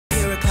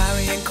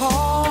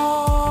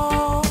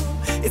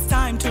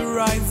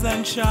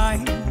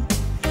sunshine.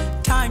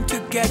 Time to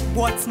get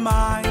what's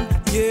mine,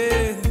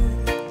 yeah.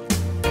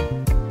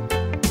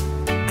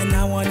 And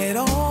I want it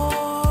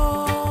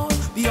all,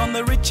 beyond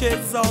the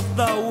riches of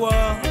the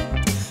world,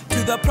 to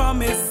the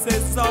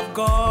promises of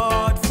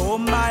God for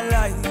my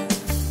life.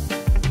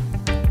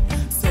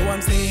 So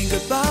I'm saying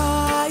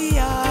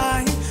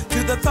goodbye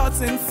to the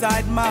thoughts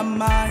inside my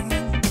mind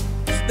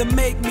that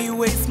make me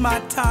waste my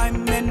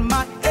time and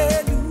my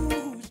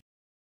illusion.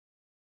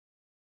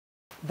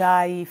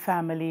 Dai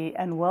family,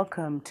 and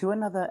welcome to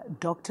another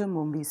Dr.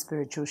 Mumbi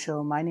spiritual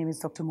show. My name is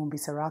Dr. Mumbi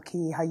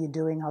Saraki. How you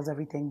doing? How's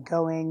everything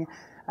going?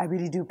 I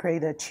really do pray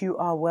that you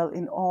are well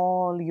in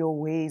all your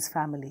ways,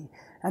 family,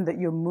 and that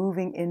you're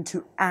moving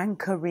into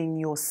anchoring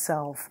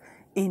yourself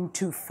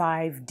into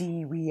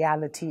 5D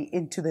reality,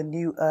 into the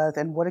new earth.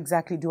 And what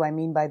exactly do I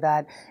mean by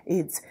that?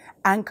 It's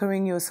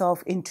anchoring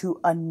yourself into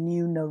a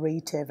new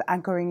narrative,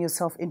 anchoring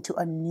yourself into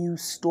a new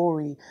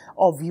story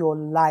of your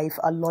life.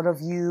 A lot of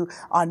you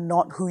are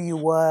not who you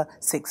were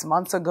 6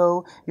 months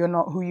ago. You're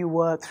not who you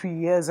were 3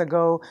 years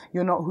ago.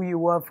 You're not who you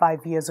were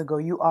 5 years ago.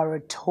 You are a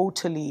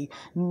totally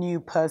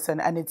new person,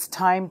 and it's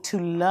time to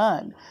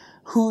learn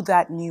who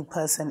that new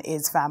person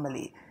is,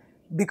 family.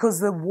 Because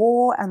the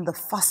war and the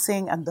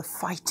fussing and the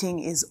fighting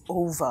is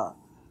over.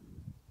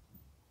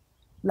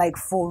 Like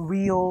for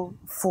real,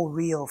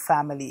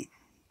 family.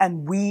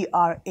 And we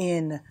are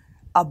in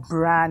a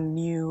brand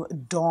new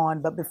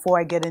dawn. But before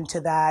I get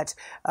into that,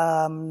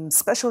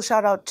 special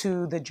shout out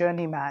to the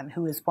Journeyman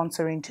who is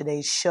sponsoring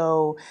today's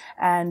show.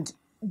 And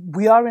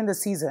we are in the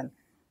season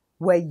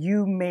where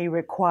you may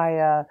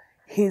require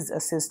his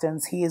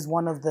assistance. He is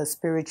one of the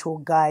spiritual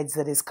guides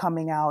that is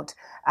coming out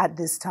at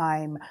this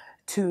time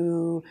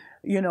to,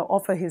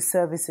 offer his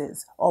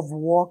services of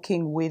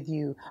walking with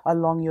you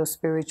along your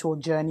spiritual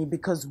journey.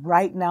 Because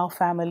right now,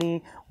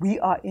 family, we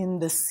are in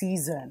the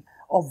season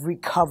of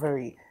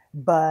recovery.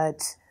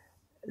 But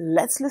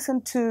let's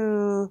listen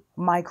to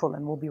Michael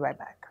and we'll be right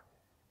back.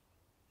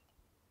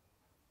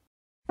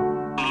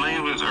 My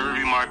name is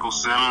Irving Michael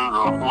Simmons.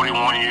 I'm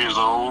 41 years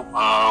old.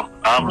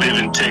 I've lived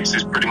in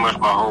Texas pretty much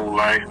my whole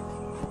life.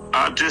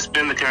 I've just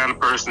been the kind of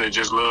person that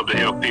just love to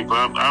help people.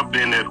 I've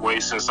been that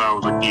way since I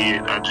was a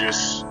kid. I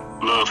just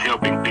love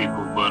helping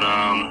people. But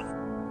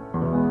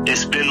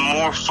it's been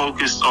more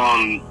focused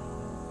on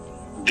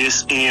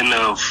this end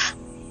of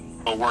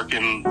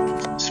working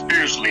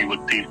spiritually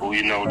with people,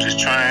 just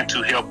trying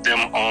to help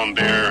them on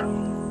their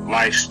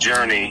life's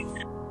journey.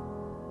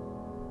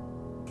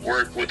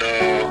 Work with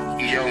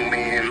young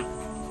men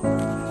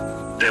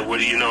that were,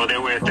 they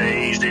were at the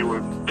age they were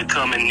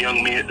becoming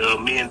young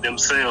men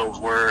themselves,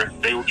 where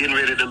they were getting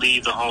ready to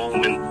leave the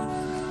home and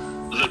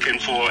looking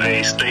for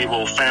a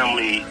stable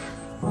family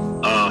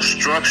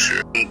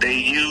structure. They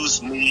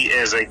used me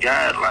as a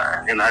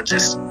guideline, and I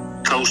just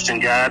coached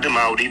and guided them.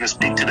 I would even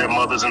speak to their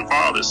mothers and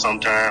fathers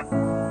sometime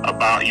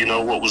about,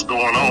 what was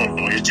going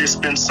on. It's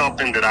just been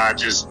something that I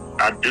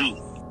do.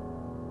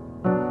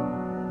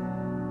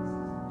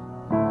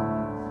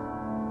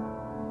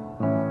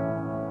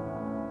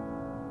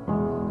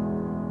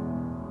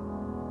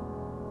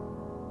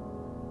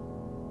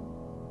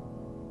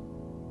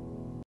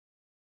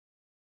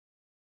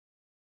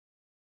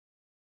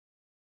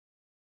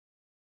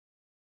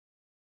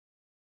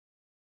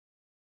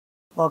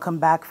 Welcome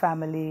back,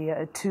 family,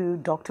 to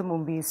Dr.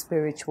 Mumbi's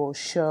spiritual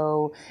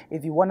show.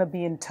 If you want to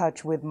be in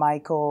touch with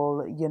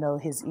Michael,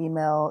 his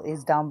email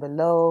is down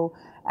below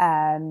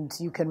and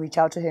you can reach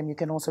out to him. You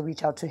can also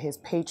reach out to his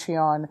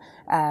Patreon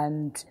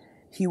and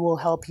he will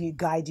help you,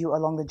 guide you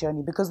along the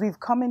journey. Because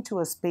we've come into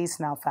a space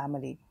now,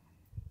 family,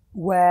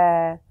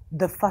 where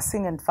the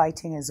fussing and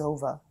fighting is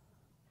over.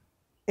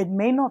 It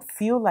may not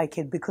feel like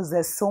it because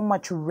there's so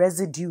much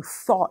residue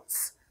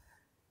thoughts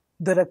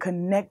that are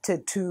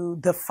connected to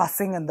the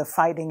fussing and the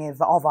fighting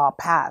of our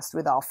past,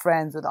 with our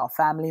friends, with our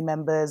family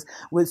members,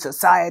 with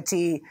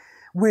society,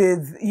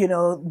 with,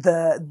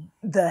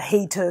 the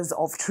haters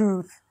of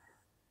truth,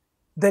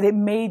 that it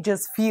may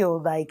just feel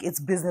like it's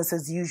business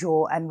as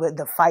usual and with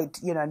the fight,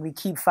 and we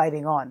keep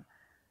fighting on.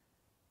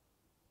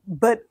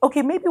 But,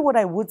 okay, maybe what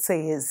I would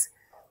say is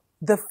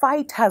the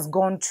fight has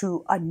gone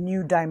to a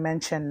new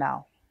dimension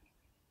now,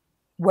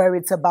 where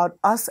it's about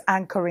us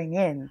anchoring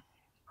in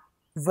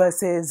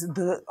versus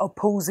the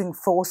opposing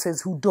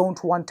forces who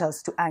don't want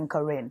us to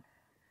anchor in.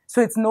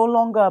 So it's no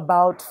longer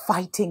about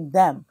fighting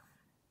them,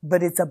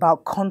 but it's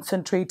about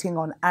concentrating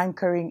on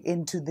anchoring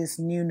into this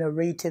new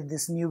narrative,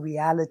 this new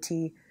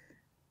reality,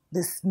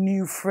 this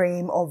new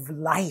frame of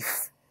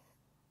life,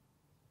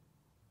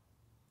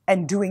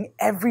 and doing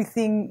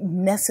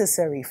everything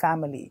necessary,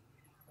 family,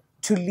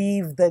 to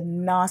leave the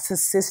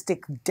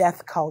narcissistic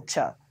death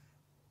culture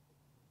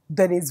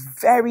that is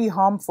very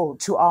harmful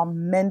to our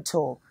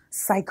mental,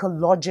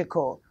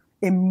 psychological,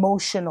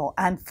 emotional,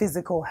 and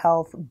physical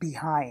health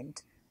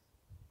behind.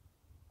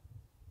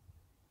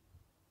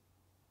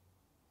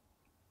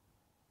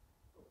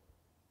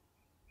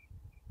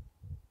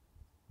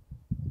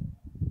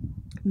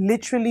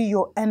 Literally,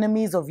 your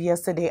enemies of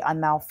yesterday are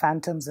now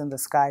phantoms in the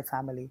sky,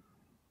 family.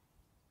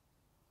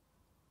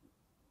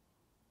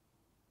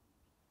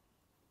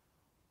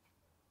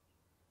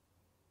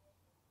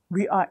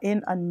 We are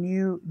in a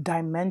new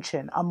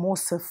dimension, a more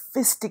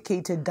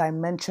sophisticated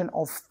dimension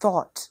of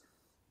thought.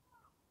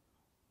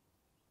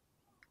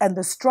 And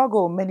the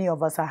struggle many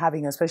of us are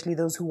having, especially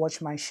those who watch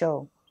my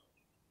show,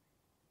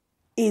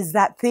 is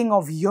that thing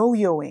of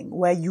yo-yoing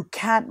where you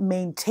can't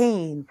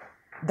maintain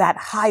that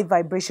high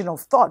vibration of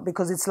thought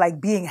because it's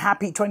like being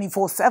happy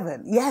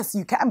 24/7. Yes,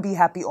 you can be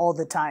happy all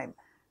the time.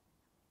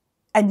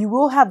 And you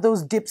will have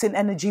those dips in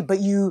energy, but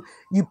you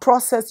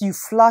process, you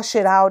flush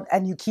it out,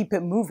 and you keep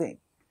it moving.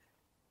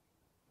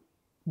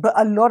 But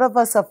a lot of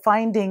us are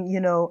finding,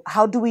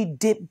 how do we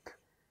dip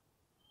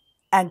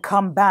and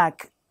come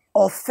back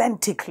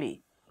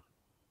authentically?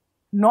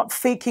 Not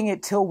faking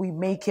it till we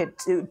make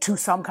it to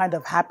some kind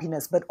of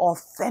happiness, but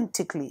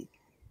authentically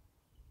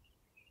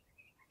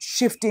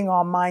shifting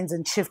our minds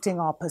and shifting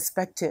our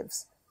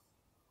perspectives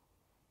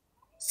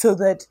so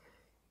that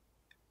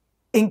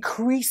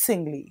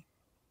increasingly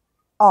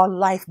our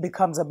life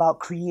becomes about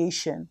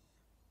creation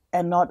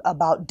and not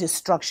about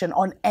destruction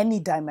on any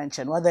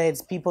dimension, whether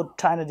it's people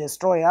trying to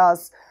destroy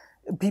us,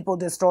 people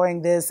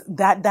destroying this,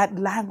 that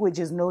language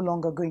is no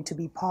longer going to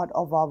be part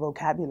of our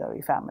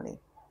vocabulary, family.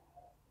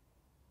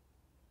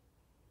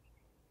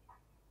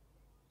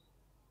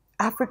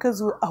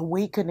 Africa's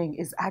awakening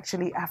is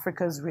actually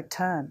Africa's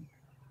return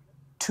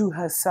to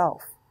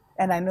herself.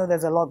 And I know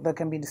there's a lot that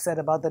can be said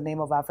about the name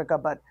of Africa,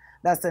 but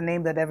that's the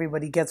name that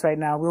everybody gets right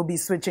now. We'll be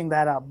switching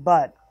that up.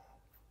 But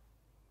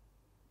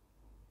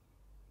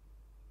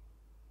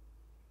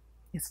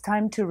it's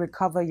time to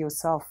recover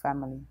yourself,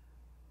 family.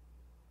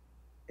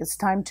 It's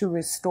time to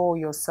restore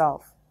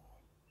yourself.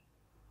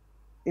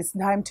 It's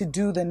time to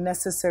do the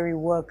necessary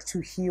work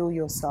to heal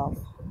yourself.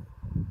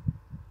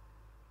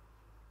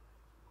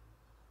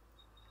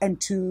 And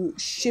to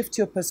shift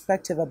your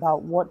perspective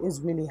about what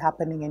is really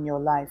happening in your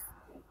life.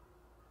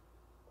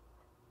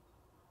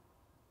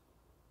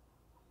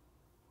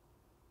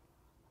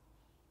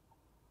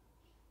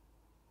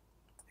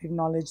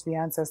 Acknowledge the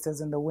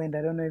ancestors in the wind.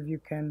 I don't know if you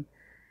can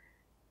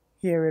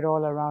hear it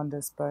all around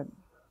us, but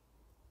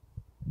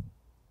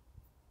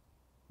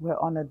we're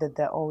honored that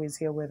they're always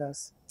here with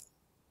us.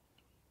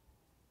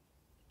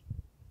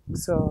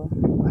 So,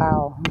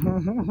 wow.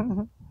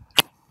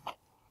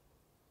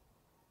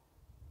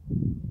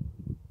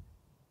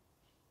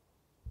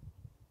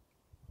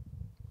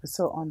 We're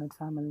so honored,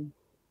 family.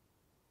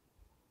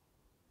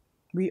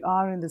 We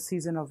are in the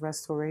season of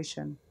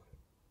restoration,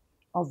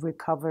 of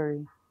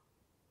recovery,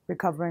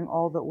 recovering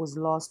all that was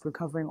lost,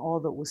 recovering all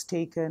that was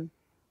taken,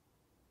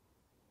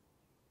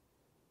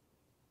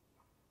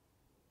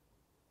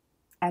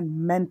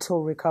 and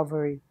mental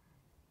recovery.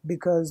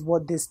 Because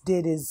what this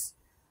did is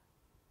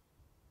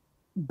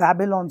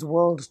Babylon's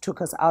world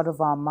took us out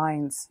of our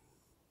minds.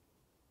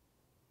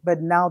 But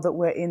now that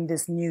we're in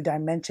this new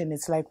dimension,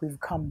 it's like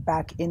we've come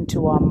back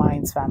into our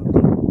minds,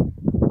 family.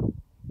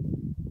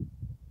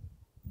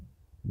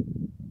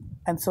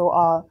 And so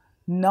our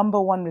number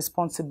one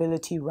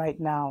responsibility right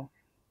now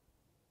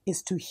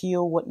is to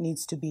heal what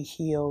needs to be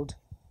healed,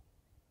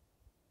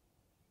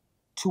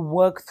 to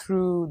work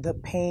through the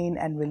pain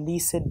and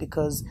release it,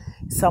 because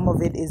some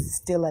of it is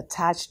still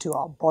attached to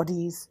our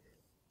bodies.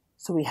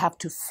 So we have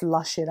to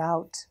flush it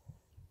out.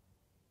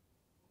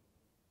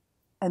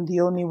 And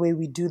the only way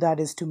we do that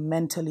is to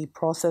mentally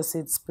process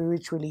it,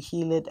 spiritually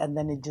heal it, and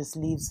then it just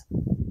leaves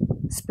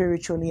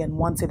spiritually. And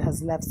once it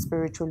has left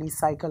spiritually,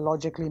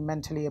 psychologically,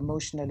 mentally,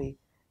 emotionally,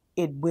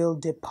 it will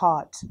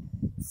depart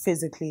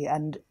physically.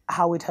 And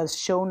how it has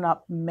shown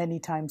up many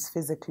times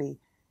physically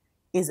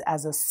is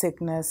as a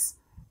sickness,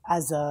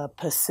 as a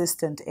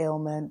persistent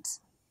ailment,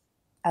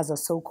 as a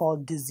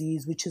so-called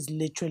disease, which is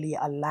literally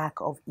a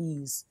lack of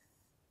ease.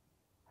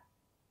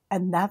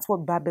 And that's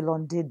what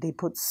Babylon did. They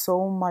put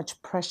so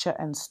much pressure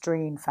and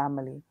strain,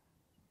 family,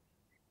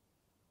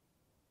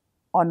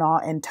 on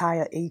our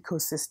entire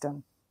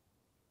ecosystem.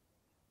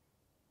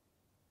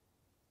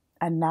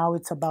 And now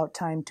it's about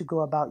time to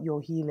go about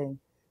your healing,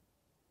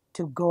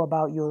 to go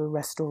about your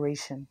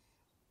restoration.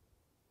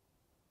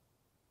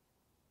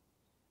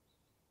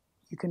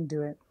 You can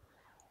do it.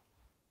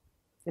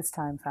 It's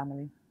time,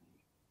 family.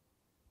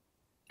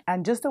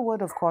 And just a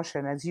word of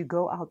caution as you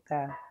go out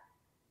there.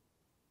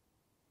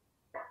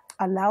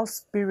 Allow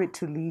spirit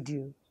to lead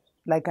you.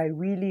 Like I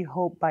really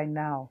hope by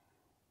now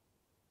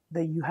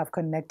that you have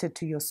connected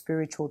to your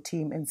spiritual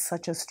team in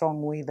such a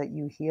strong way that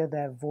you hear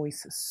their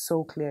voice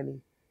so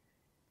clearly.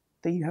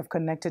 That you have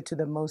connected to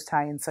the Most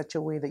High in such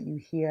a way that you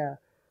hear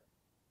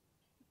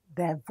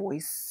their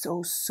voice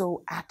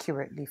so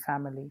accurately,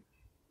 family.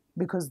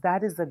 Because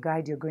that is the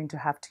guide you're going to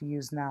have to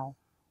use now.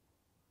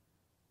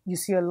 You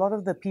see, a lot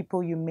of the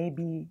people you may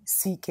be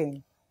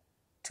seeking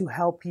to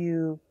help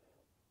you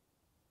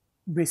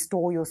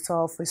restore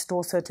yourself,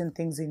 restore certain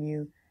things in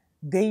you,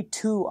 they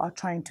too are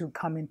trying to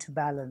come into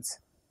balance.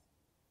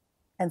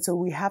 And so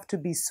we have to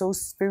be so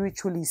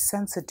spiritually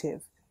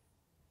sensitive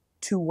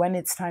to when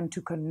it's time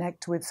to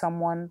connect with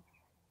someone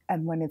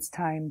and when it's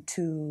time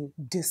to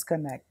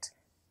disconnect.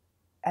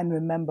 And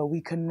remember,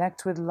 we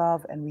connect with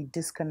love and we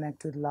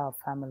disconnect with love,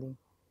 family.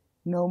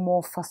 No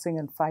more fussing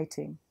and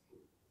fighting.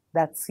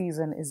 That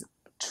season is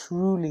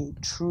truly,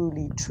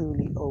 truly,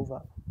 truly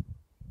over.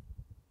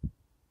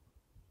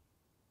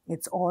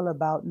 It's all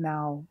about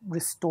now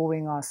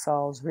restoring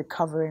ourselves,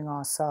 recovering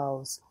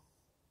ourselves,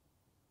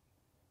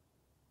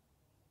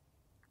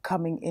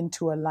 coming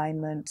into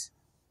alignment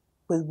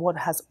with what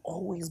has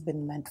always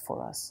been meant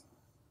for us,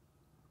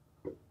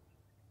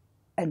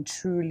 and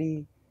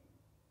truly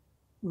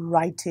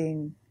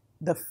writing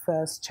the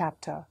first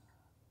chapter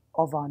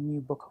of our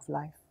new book of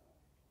life.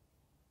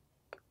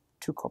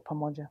 Tuko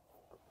pamoja.